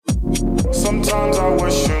Sometimes I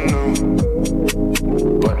wish you knew,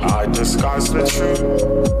 but I disguise the truth.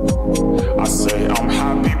 I say I'm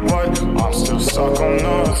happy, but I'm still stuck on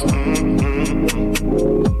us.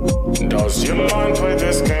 Does your mind play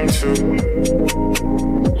this game too?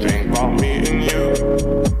 Think about me and you.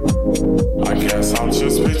 I guess I'll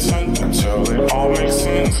just pretend until it all makes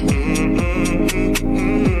sense.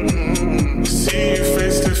 See you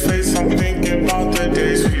face to face, I'm thinking about the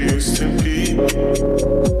days we used to be.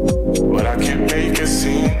 But I can't make a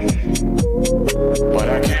scene. But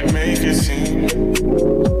I can't make a scene.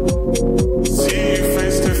 See you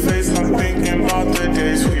face to face, I'm thinking about the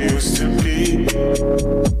days we used to be.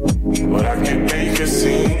 But I can't make a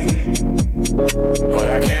scene. But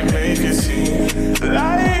I can't make a scene.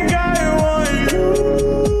 Like I want you.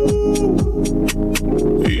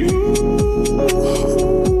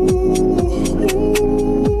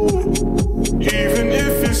 Even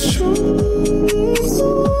if it's true.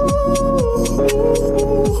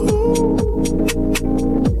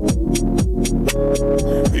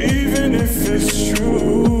 Even if it's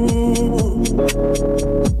true,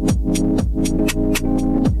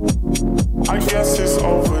 I guess it's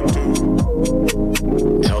overdue.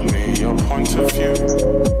 Tell me your point of view.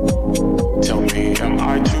 Tell me, am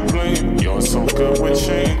I to blame? You're so good with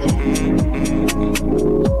change.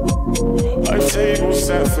 A table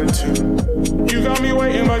set for two. You got me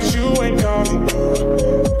waiting, but you ain't coming through.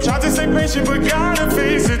 Tried to stay patient, but gotta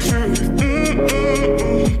face the truth.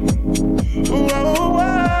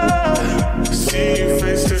 Whoa, see you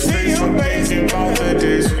face to face, I'm thinking about the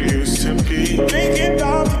days we used to be. Thinking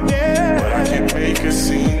about the days, but I can't make a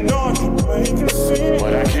scene. No, I can't make a scene.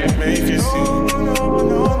 But I can't make a scene.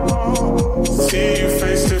 No. See you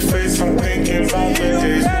face to face, I'm thinking about the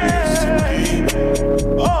days we used to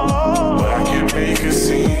be. But I can't make a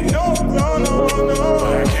scene. No.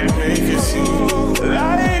 But I can't make a scene.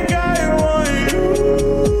 Like I want you.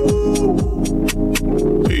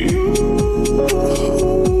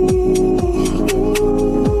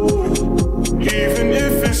 Even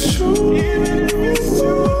if it's true,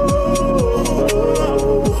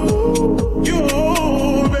 you,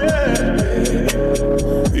 babe.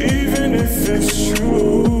 Even if it's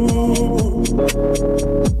true,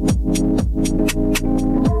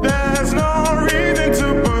 there's no reason to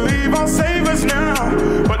believe I'll save us now.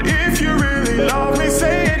 But if you really love me,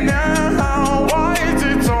 say it now. Why is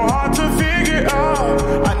it so hard to figure out?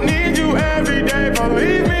 I need you every day,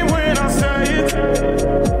 believe me when I say it.